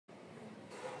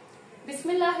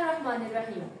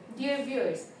Bismillahirrahmanirrahim. Dear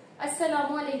viewers,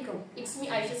 Assalamu alaikum. It's me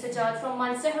Ayesha Sajjad from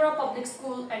Mansehra Public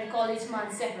School and College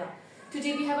Mansehra.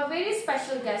 Today we have a very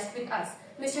special guest with us,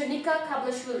 Mr. Nika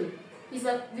Khabelashvili. He's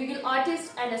a visual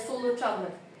artist and a solo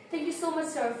traveler. Thank you so much,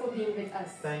 sir, for being with us.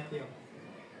 Thank you.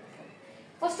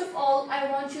 First of all,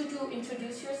 I want you to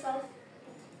introduce yourself.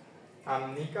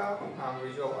 I'm Nika. I'm a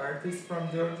visual artist from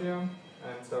Georgia,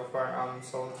 and so far I'm a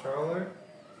solo traveler.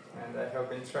 And I have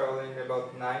been traveling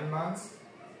about 9 months.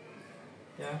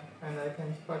 Yeah, and I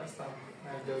came to Pakistan.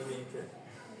 I enjoy being here.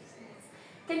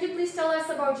 Can you please tell us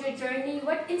about your journey?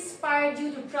 What inspired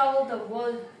you to travel the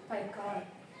world by car?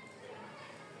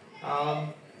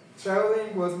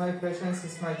 Traveling was my passion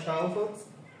since my childhood.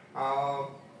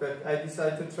 But I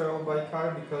decided to travel by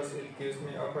car because it gives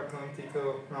me opportunity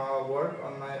to work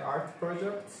on my art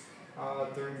projects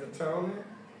during the traveling.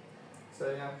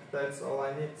 So yeah, that's all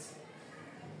I need.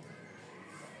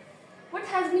 What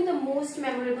has been the most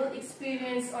memorable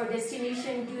experience or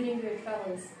destination during your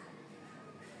travels?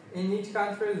 In each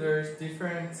country there's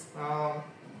different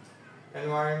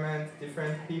environment,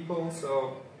 different people,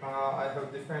 so I have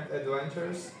different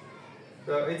adventures.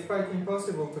 So it's quite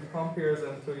impossible to compare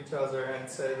them to each other and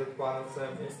say that one of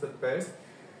them is the best.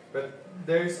 But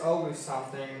there's always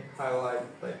something I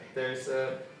like there's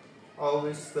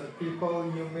always the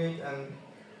people you meet and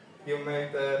you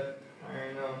make the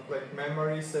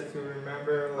memories that you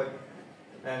remember,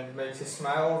 and makes you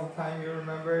smile all the time you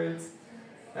remember it.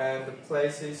 And the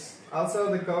places,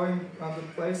 also the going on the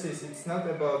places, it's not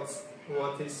about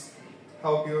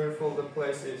how beautiful the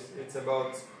place is, it's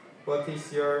about what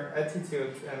is your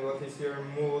attitude and what is your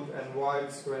mood and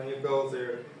vibes when you go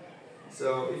there.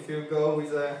 So if you go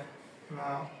with a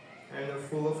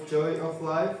full of joy of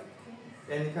life,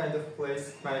 any kind of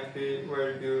place might be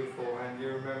very beautiful and you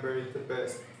remember it the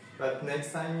best. But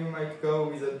next time you might go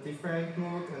with a different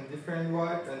mood and different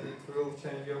vibe, and it will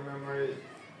change your memory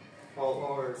all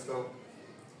over. So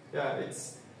yeah,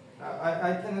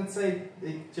 I cannot say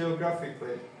it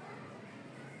geographically.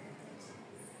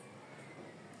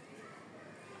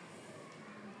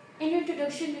 In your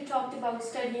introduction, you talked about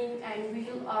studying and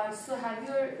visual arts. So have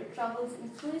your travels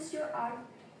influenced your art?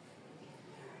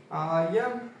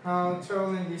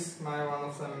 Traveling is one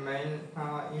of the main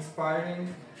inspiring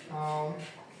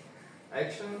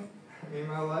action in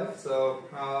my life. So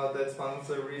that's one of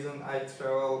the reasons I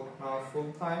travel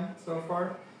full time so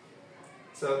far.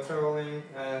 So traveling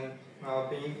and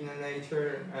being in the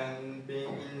nature and being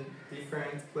in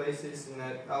different places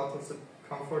out of the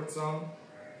comfort zone,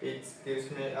 it gives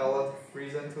me a lot of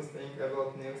reason to think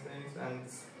about new things and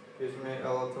gives me a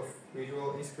lot of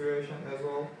visual inspiration as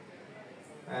well.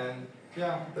 And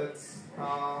yeah, that's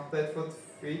what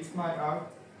feeds my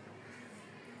art.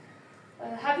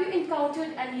 Have you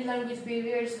encountered any language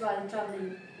barriers while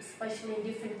traveling, especially in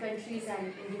different countries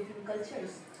and in different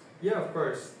cultures? Yeah, of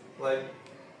course.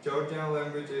 Georgian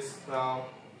language is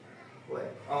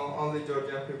only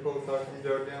Georgian people talking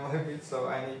Georgian language, so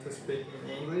I need to speak in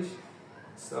English.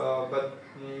 So, but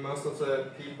most of the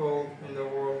people in the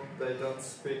world, they don't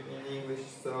speak in English,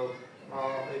 so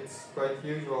it's quite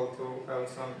usual to have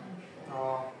some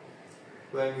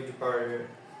language barrier.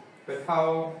 But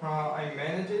how I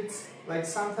manage it,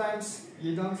 sometimes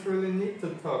you don't really need to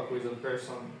talk with a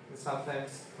person.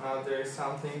 Sometimes there is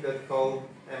something that's called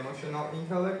emotional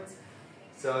intellect,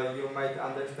 so you might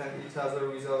understand each other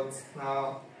without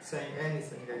saying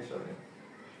anything actually.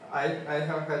 I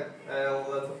have had a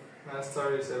lot of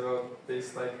stories about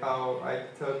this, how I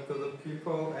talk to the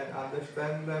people and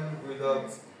understand them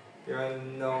without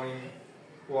even knowing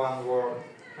one word.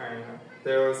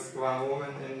 There was one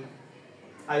woman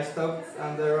I stopped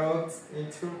on the road in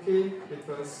Turkey, it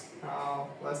was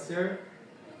last year,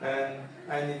 and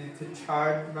I needed to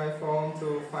charge my phone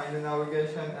to find the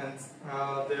navigation, and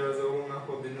there was a woman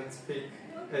who didn't speak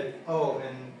at all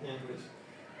in English,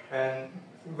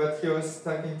 but he was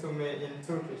talking to me in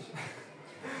Turkish.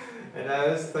 And I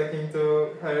was talking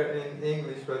to her in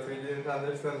English, but we didn't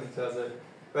understand each other.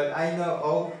 But I know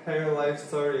all her life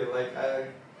story,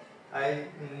 I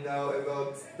know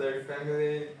about their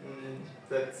family,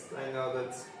 I know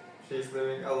that she's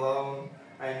living alone,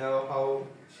 I know how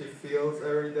she feels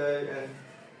every day, and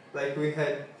we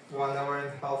had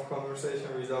 1.5 hour conversation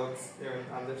without even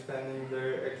understanding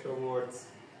their actual words.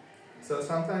 So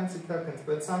sometimes it happens,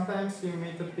 but sometimes you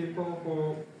meet the people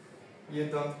who you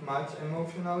don't match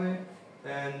emotionally,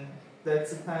 and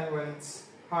that's the time when it's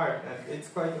hard, and it's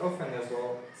quite often as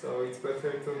well. So it's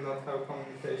better to not have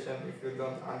communication if you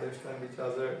don't understand each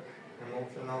other,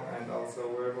 emotional and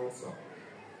also verbal. So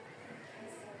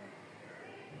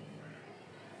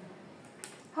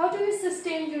How do you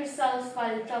sustain yourself yourself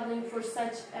while traveling for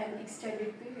such an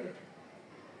extended period?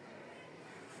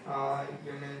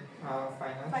 You mean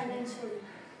financially? Financially.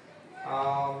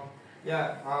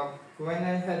 Yeah, when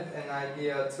I had an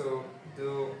idea to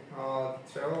do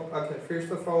travel, okay,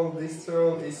 first of all, this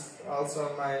travel is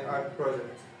also my art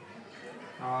project.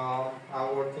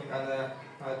 I'm working on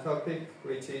a topic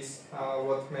which is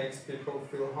what makes people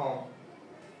feel home.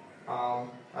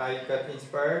 I got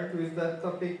inspired with that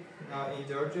topic in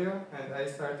Georgia, and I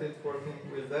started working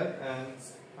with that, and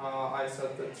I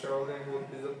thought that traveling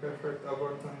would be the perfect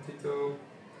opportunity to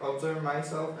observe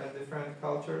myself and different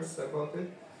cultures about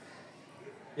it.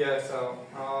 Yeah, so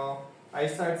I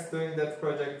started doing that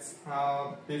project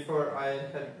before I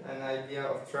had an idea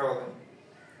of traveling.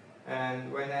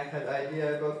 And when I had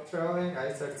idea about traveling,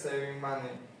 I started saving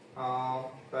money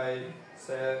by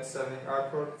selling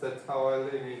artwork. That's how I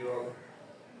live usually.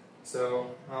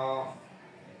 So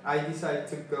I decided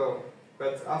to go,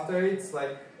 but after it's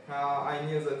like I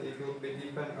knew that it would be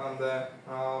depend on the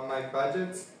my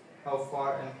budget, how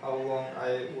far and how long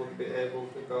I would be able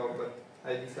to go. But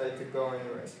I decided to go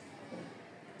anyways.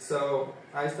 So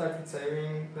I started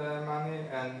saving the money,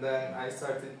 and then I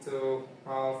started to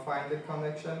find the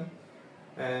connection.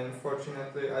 And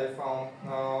fortunately, I found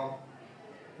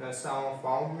someone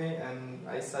found me, and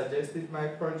I suggested my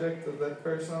project to that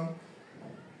person.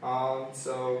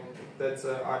 So that's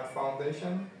an art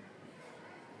foundation,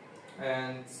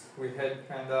 and we had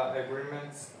kind of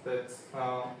agreements that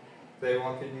they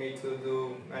wanted me to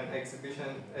do an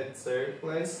exhibition at their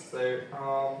place, their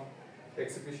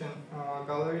exhibition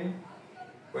gallery,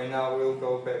 when now we'll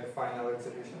go back final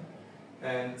exhibition.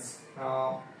 And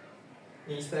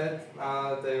instead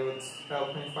they would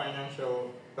help me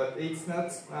financial, but it's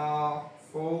not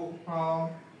full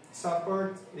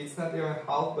support, it's not even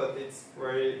half, but it's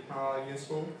very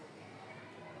useful.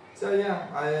 So yeah,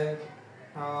 I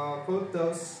put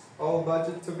those all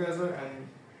budget together and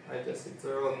I just hit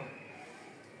the road.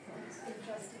 Sounds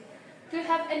interesting. Do you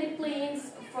have any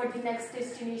plans for the next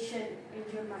destination in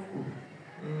your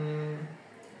mind?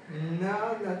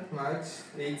 No, not much.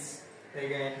 It's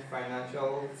again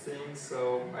financial thing,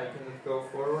 so I cannot go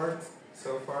forward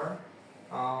so far.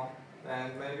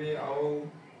 And maybe I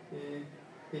will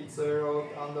hit the road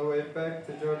on the way back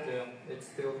to Georgia. It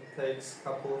still takes a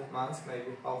couple of months,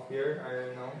 maybe half year, I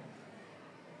don't know.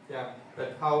 Yeah,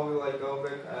 but how will I go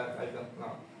back? I don't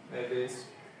know. Maybe it's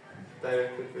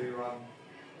directly to Iran.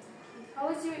 How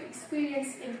was your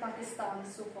experience in Pakistan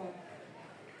so far?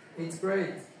 It's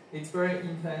great. It's very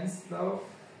intense though.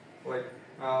 Like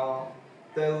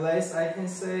the less I can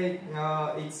say,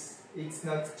 it's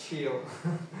not chill.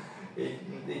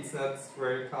 It's not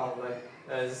very calm, like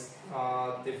as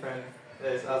different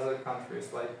as other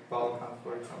countries like Balkan,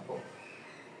 for example.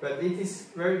 But it is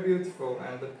very beautiful,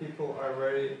 and the people are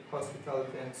very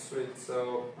hospitality and sweet.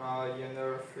 So you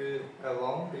never feel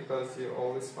alone because you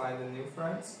always find new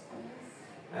friends.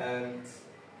 And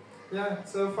yeah,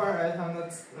 so far I have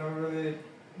not really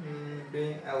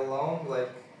been alone.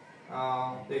 Like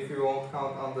if you won't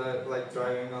count on the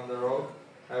driving on the road,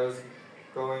 I was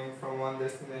going from one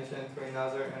destination to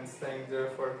another and staying there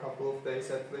for a couple of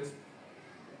days at least.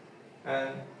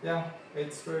 And yeah,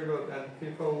 it's very good, and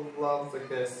people love the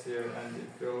guests here, and it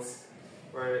feels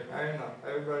very, I don't know,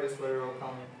 everybody's very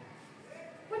welcoming.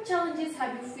 What challenges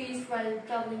have you faced while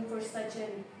traveling for such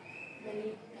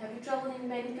many? Have you traveled in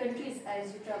many countries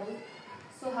as you travel?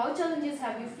 So how challenges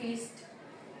have you faced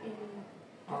in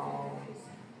different countries?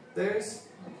 There's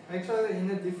actually in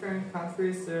the different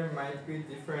countries there might be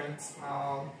different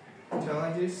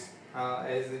challenges,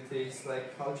 as it is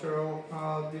like cultural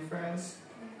difference.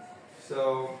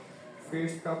 So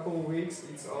first couple weeks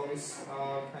it's always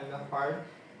kind of hard.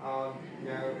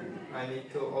 I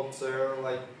need to observe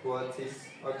like what is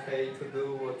okay to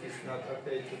do, what is not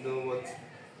okay to do,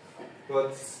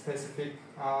 what specific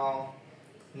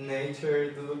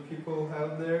nature do the people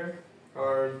have there,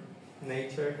 or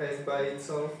nature has by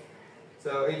itself.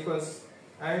 So it was,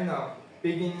 I don't know,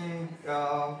 beginning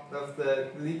of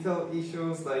the little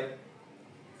issues, like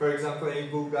for example in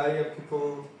Bulgaria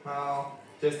people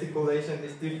gesticulation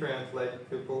is different, like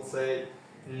people say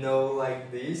no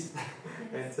like this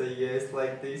and say yes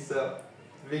like this. So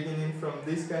beginning from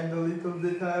this kind of little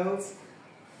details,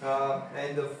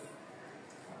 and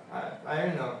I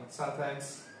don't know,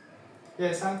 sometimes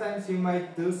you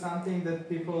might do something that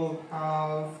people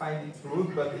find it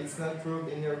rude, but it's not rude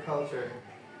in your culture,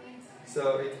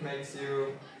 so it makes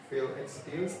you feel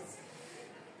excused.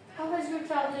 How has your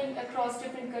traveling across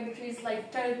different countries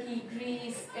like Turkey,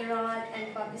 Greece, Iran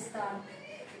and Pakistan?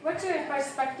 What's your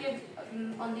perspective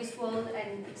on this world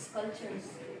and its cultures?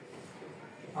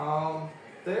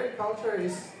 their culture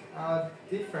is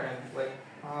different. Like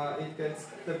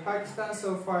the Pakistan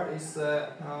so far is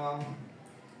a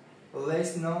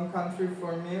less known country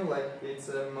for me. Like it's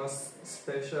the most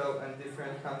special and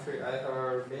different country I have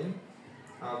ever been.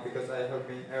 Because I have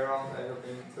been around, I have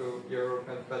been to Europe,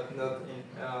 but not in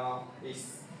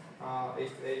East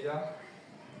Asia.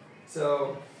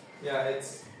 So yeah,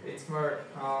 it's more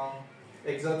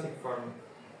exotic for me.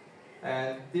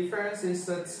 And difference is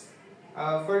that,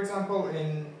 for example,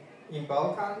 in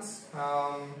Balkans,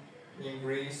 in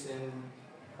Greece, in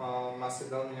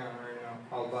Macedonia,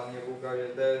 or Albania,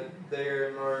 Bulgaria,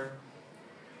 they're more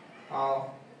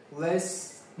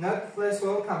less. Not less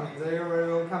welcoming, they are very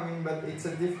welcoming, but it's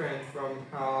a different from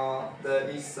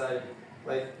the east side,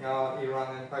 like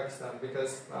Iran and Pakistan,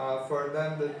 because for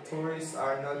them the tourists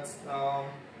are not,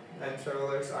 and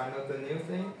travelers are not a new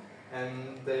thing,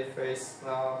 and they face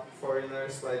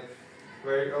foreigners like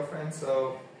very often,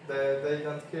 so they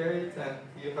don't care it, and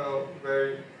you have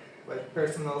very like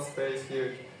personal space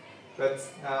here, but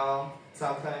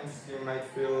sometimes you might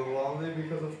feel lonely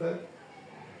because of that.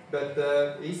 But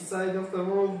the east side of the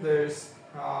world, there's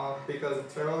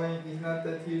because traveling is not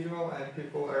that usual, and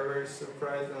people are very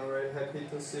surprised and very happy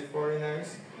to see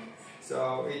foreigners.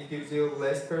 So it gives you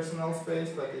less personal space,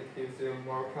 but it gives you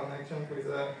more connection with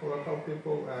the local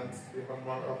people, and you have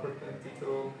more opportunity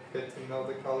to get to know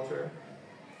the culture.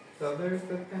 So there's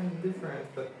that kind of difference,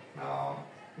 but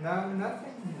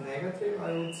nothing negative,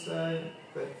 I would say.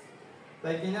 But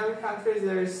like in every country,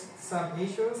 there's some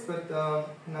issues, but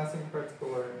nothing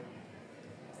particular.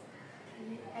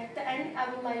 At the end,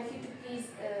 I would like you to please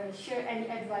share any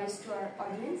advice to our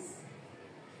audience.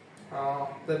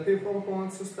 The people who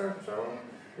want to start traveling,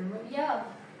 you mean? Yeah.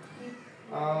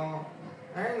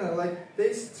 I don't know, like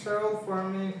this travel for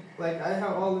me, like I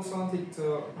have always wanted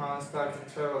to start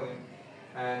traveling,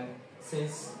 and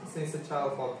since a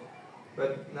childhood.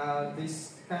 But now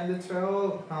this kind of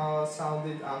travel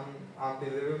sounded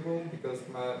unbelievable, because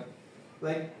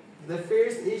like the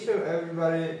first issue,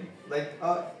 everybody, like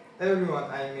everyone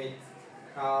I meet,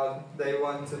 they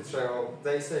want to travel.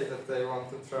 They say that they want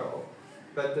to travel,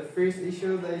 but the first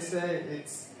issue they say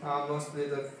it's mostly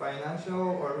the financial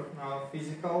or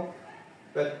physical.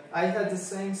 But I had the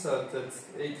same thought that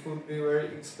it would be very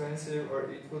expensive,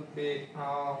 or it would be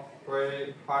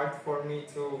very hard for me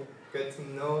to get to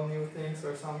know new things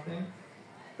or something.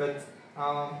 But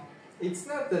it's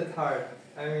not that hard.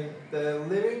 I mean, the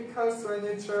living cost when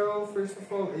you travel, first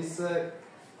of all, is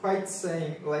quite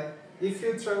same. Like if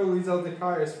you travel without the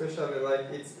car, especially, like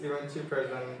it's even cheaper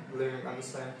than living on the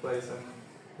same place and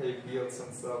pay bills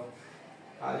and stuff.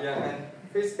 Yeah, and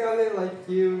physically, like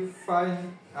you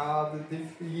find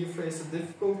you face the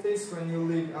difficulties when you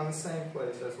live on the same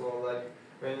place as well. Like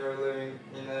when you're living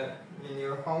in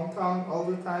your hometown all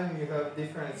the time, you have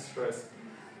different stress.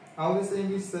 Only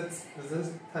thing is that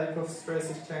this type of stress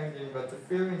is changing, but the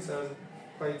feelings are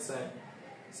quite same.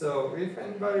 So if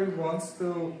anybody wants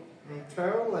to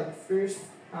travel, like first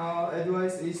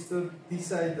advice is to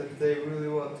decide that they really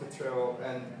want to travel,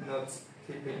 and not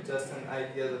keep it just an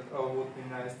idea that it would be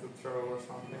nice to travel or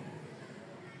something.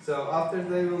 So after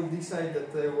they will decide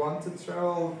that they want to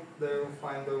travel, they will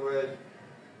find a way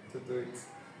to do it.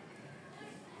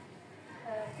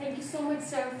 Thank you so much,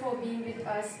 sir, for being with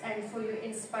us, and for your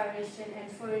inspiration,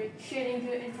 and for sharing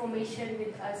your information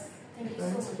with us. Thank you so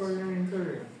much. Thanks for your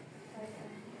interview.